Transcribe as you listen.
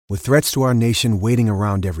With threats to our nation waiting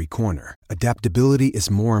around every corner, adaptability is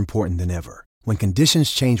more important than ever. When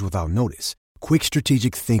conditions change without notice, quick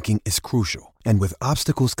strategic thinking is crucial. And with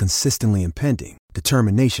obstacles consistently impending,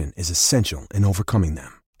 determination is essential in overcoming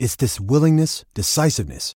them. It's this willingness,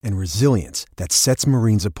 decisiveness, and resilience that sets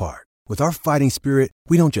Marines apart. With our fighting spirit,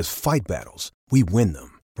 we don't just fight battles, we win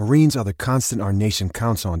them. Marines are the constant our nation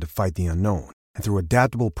counts on to fight the unknown. And through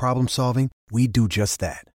adaptable problem solving, we do just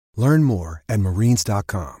that. Learn more at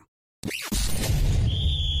marines.com.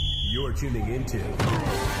 You're tuning into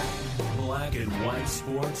Black and White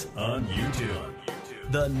Sports on YouTube.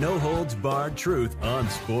 The no-holds-barred truth on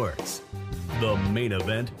sports. The main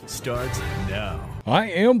event starts now. I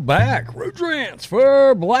am back. Rodrance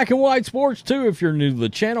for Black and White Sports 2. If you're new to the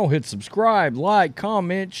channel, hit subscribe, like,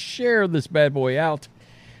 comment, share this bad boy out.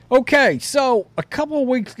 Okay, so a couple of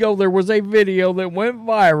weeks ago, there was a video that went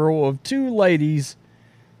viral of two ladies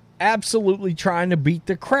absolutely trying to beat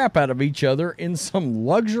the crap out of each other in some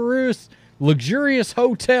luxurious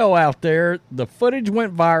hotel out there. The footage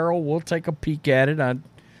went viral. We'll take a peek at it.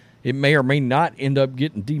 It may or may not end up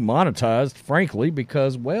getting demonetized, frankly,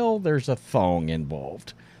 because, well, there's a thong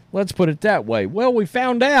involved. Let's put it that way. Well, we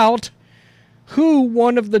found out who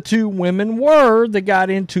one of the two women were that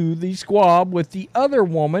got into the squab with the other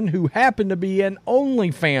woman, who happened to be an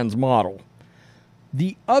OnlyFans model.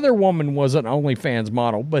 The other woman was an OnlyFans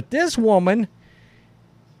model, but this woman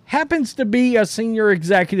happens to be a senior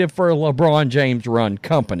executive for a LeBron James run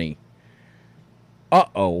company.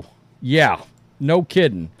 Uh-oh. Yeah, no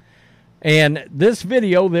kidding. And this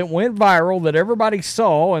video that went viral that everybody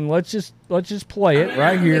saw, and let's just play it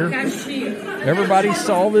right here. Everybody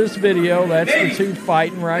saw this video. That's the two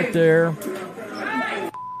fighting right there.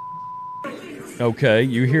 Okay,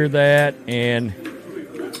 you hear that, and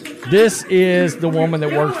this is the woman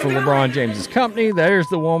that works for LeBron James's company. There's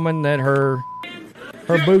the woman that her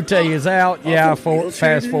bootay is out. Yeah,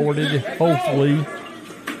 fast forwarded, hopefully.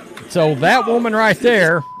 So that woman right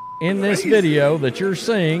there in this video that you're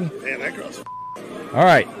seeing. All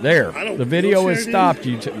right, there. The video has stopped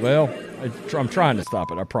you. Well, I'm trying to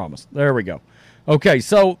stop it, I promise. There we go. Okay,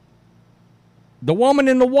 so the woman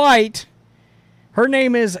in the white, her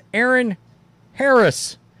name is Erin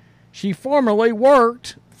Harris. She formerly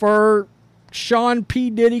worked for Sean P.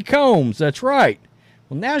 Diddy Combs. That's right.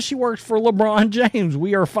 Well, now she works for LeBron James.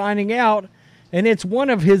 We are finding out, and it's one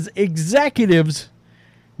of his executives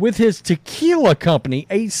with his tequila company,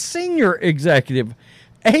 a senior executive,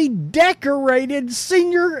 a decorated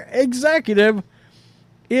senior executive,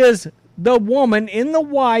 is the woman in the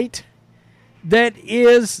white that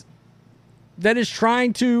is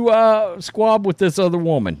trying to squab with this other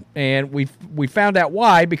woman. And we found out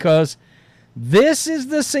why, because this is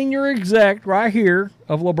the senior exec right here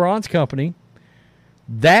of LeBron's company.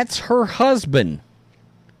 That's her husband,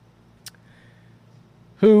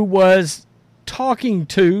 who was talking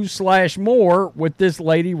to / more with this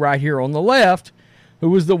lady right here on the left, who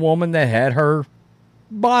was the woman that had her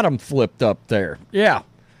bottom flipped up there. Yeah,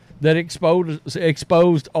 that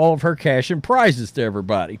exposed all of her cash and prizes to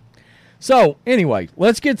everybody. So, anyway,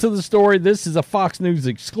 let's get to the story. This is a Fox News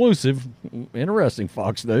exclusive. Interesting,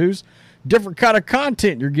 Fox News. Different kind of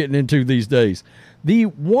content you're getting into these days. The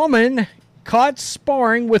woman caught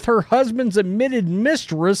sparring with her husband's admitted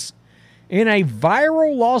mistress in a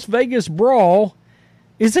viral Las Vegas brawl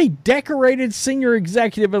is a decorated senior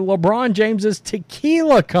executive at LeBron James's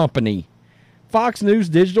tequila company. Fox News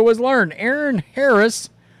Digital has learned Erin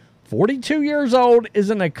Harris, 42 years old,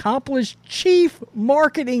 is an accomplished chief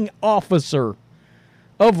marketing officer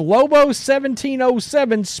of Lobo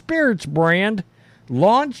 1707 spirits brand,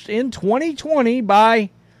 launched in 2020 by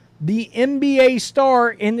the NBA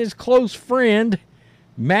star and his close friend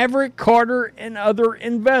Maverick Carter and other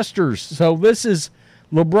investors. So this is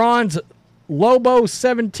LeBron's Lobo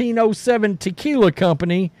 1707 tequila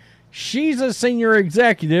company. She's a senior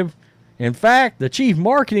executive, in fact, the chief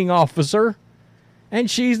marketing officer, and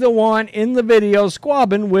she's the one in the video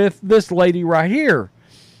squabbing with this lady right here.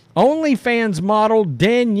 OnlyFans model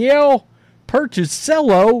Danielle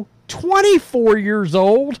Pertusello, 24 years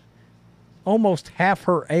old, almost half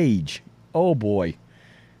her age. Oh boy,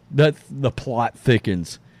 the plot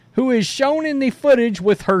thickens. Who is shown in the footage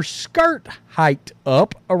with her skirt hiked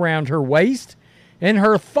up around her waist and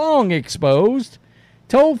her thong exposed,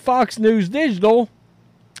 told Fox News Digital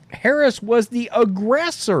Harris was the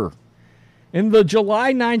aggressor in the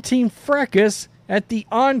July 19 fracas at the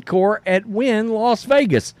Encore at Wynn, Las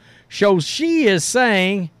Vegas. So she is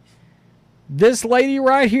saying this lady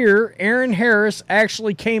right here, Erin Harris,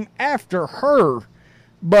 actually came after her,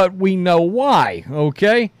 but we know why,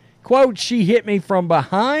 okay? Quote, she hit me from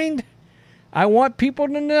behind. I want people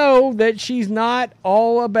to know that she's not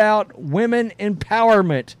all about women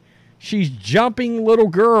empowerment. She's jumping little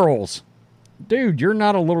girls. Dude, you're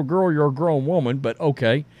not a little girl, you're a grown woman, but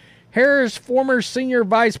okay. Harris, former senior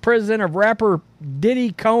vice president of rapper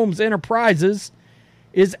Diddy Combs Enterprises,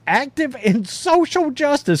 is active in social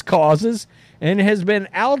justice causes and has been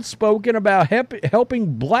outspoken about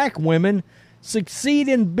helping black women succeed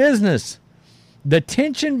in business. The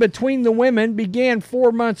tension between the women began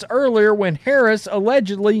 4 months earlier when Harris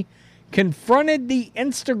allegedly confronted the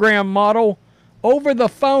Instagram model over the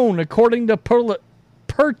phone, according to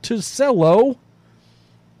Pertusello.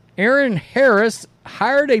 Erin Harris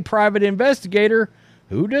hired a private investigator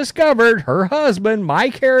who discovered her husband,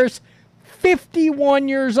 Mike Harris, 51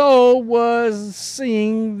 years old, was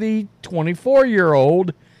seeing the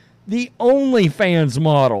 24-year-old, the OnlyFans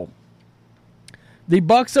model. The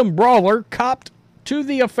buxom brawler copped to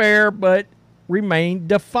the affair but remained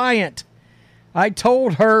defiant. I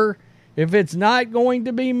told her, if it's not going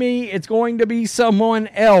to be me, it's going to be someone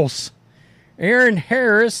else. Erin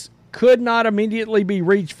Harris could not immediately be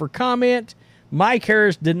reached for comment. Mike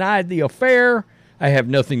Harris denied the affair. I have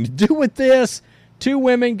nothing to do with this. Two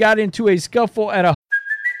women got into a scuffle at a...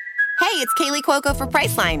 Hey, it's Kaylee Cuoco for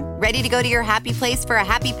Priceline. Ready to go to your happy place for a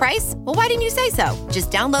happy price? Well, why didn't you say so? Just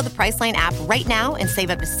download the Priceline app right now and save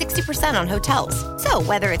up to 60% on hotels. So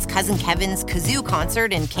whether it's Cousin Kevin's Kazoo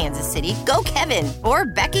Concert in Kansas City, go Kevin, or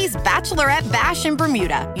Becky's Bachelorette Bash in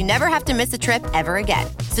Bermuda, you never have to miss a trip ever again.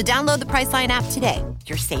 So download the Priceline app today.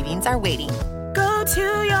 Your savings are waiting. Go to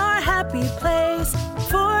your happy place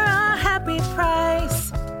for a happy price.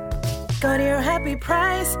 Go to your happy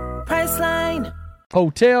price, Priceline.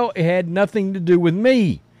 Hotel, it had nothing to do with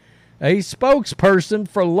me. A spokesperson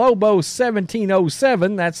for Lobo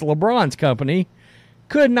 1707, that's LeBron's company,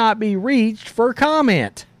 could not be reached for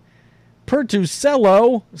comment.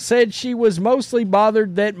 Pertusello said she was mostly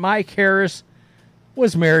bothered that Mike Harris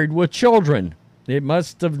was married with children. It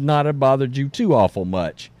must have not have bothered you too awful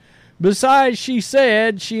much. Besides, she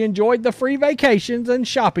said she enjoyed the free vacations and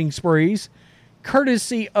shopping sprees,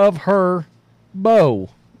 courtesy of her beau.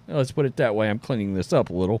 Let's put it that way. I'm cleaning this up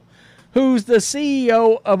a little. Who's the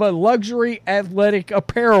CEO of a luxury athletic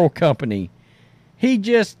apparel company. He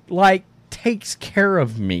just, takes care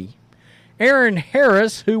of me. Erin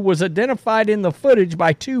Harris, who was identified in the footage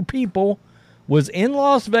by two people, was in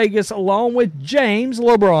Las Vegas along with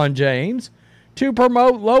LeBron James, to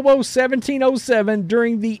promote Lobo 1707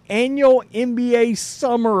 during the annual NBA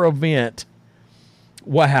summer event.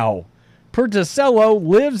 Wow. Pertusello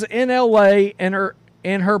lives in L.A. and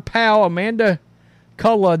her pal Amanda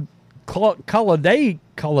Colladeo,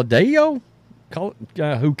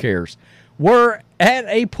 who cares, were at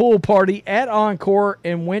a pool party at Encore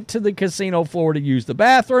and went to the casino floor to use the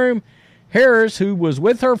bathroom. Harris, who was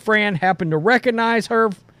with her friend, happened to recognize her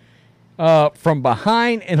from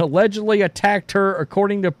behind and allegedly attacked her,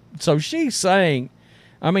 according to... So she's saying,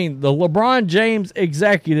 the LeBron James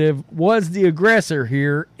executive was the aggressor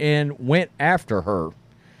here and went after her.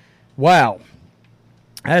 Wow.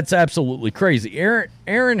 That's absolutely crazy.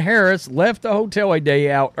 Erin Harris left the hotel a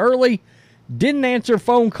day out early, didn't answer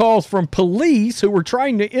phone calls from police who were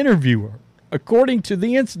trying to interview her, according to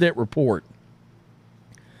the incident report.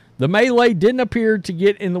 The melee didn't appear to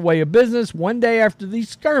get in the way of business. One day after the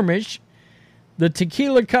skirmish, the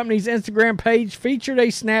tequila company's Instagram page featured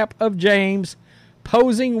a snap of James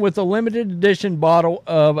posing with a limited edition bottle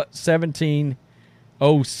of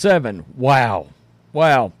 1707. Wow.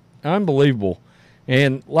 Unbelievable.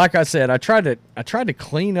 And like I said, I tried to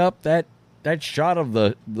clean up that shot of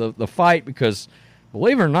the fight because,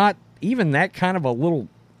 believe it or not, even that kind of a little,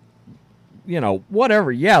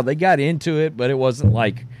 whatever. Yeah, they got into it, but it wasn't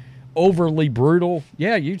overly brutal.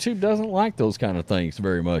 Yeah, YouTube doesn't like those kind of things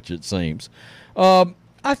very much, it seems.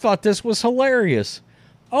 I thought this was hilarious.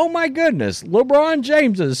 Oh my goodness, LeBron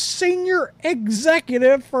James's senior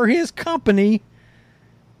executive for his company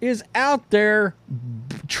is out there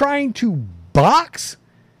trying to box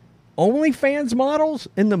OnlyFans models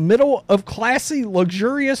in the middle of classy,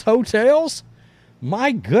 luxurious hotels.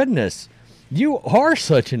 My goodness, you are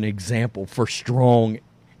such an example for strong,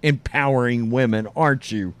 empowering women, aren't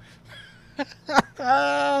you?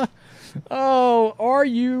 Oh, or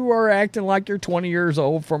you are acting like you're 20 years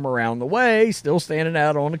old from around the way, still standing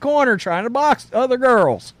out on the corner trying to box other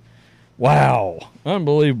girls. Wow.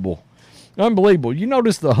 Unbelievable. You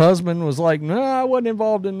notice the husband was like, no, I wasn't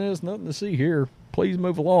involved in this. Nothing to see here. Please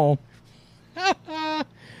move along.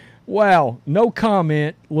 Wow. No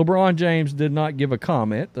comment. LeBron James did not give a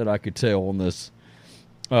comment that I could tell on this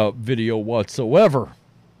video whatsoever.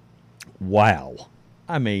 Wow.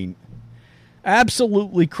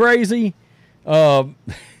 Absolutely crazy.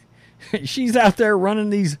 She's out there running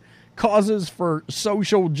these causes for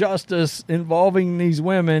social justice involving these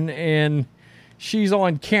women, and she's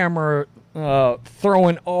on camera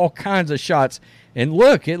throwing all kinds of shots. And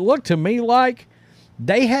look, it looked to me like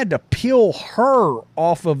they had to peel her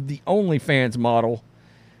off of the OnlyFans model.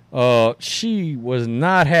 She was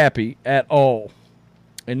not happy at all.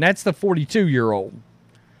 And that's the 42-year-old.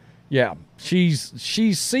 Yeah, she's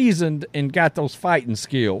seasoned and got those fighting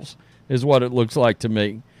skills, is what it looks like to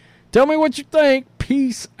me. Tell me what you think.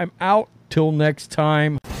 Peace. I'm out. Till next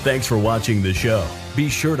time. Thanks for watching the show. Be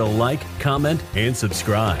sure to like, comment, and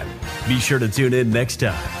subscribe. Be sure to tune in next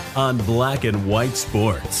time on Black and White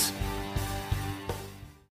Sports.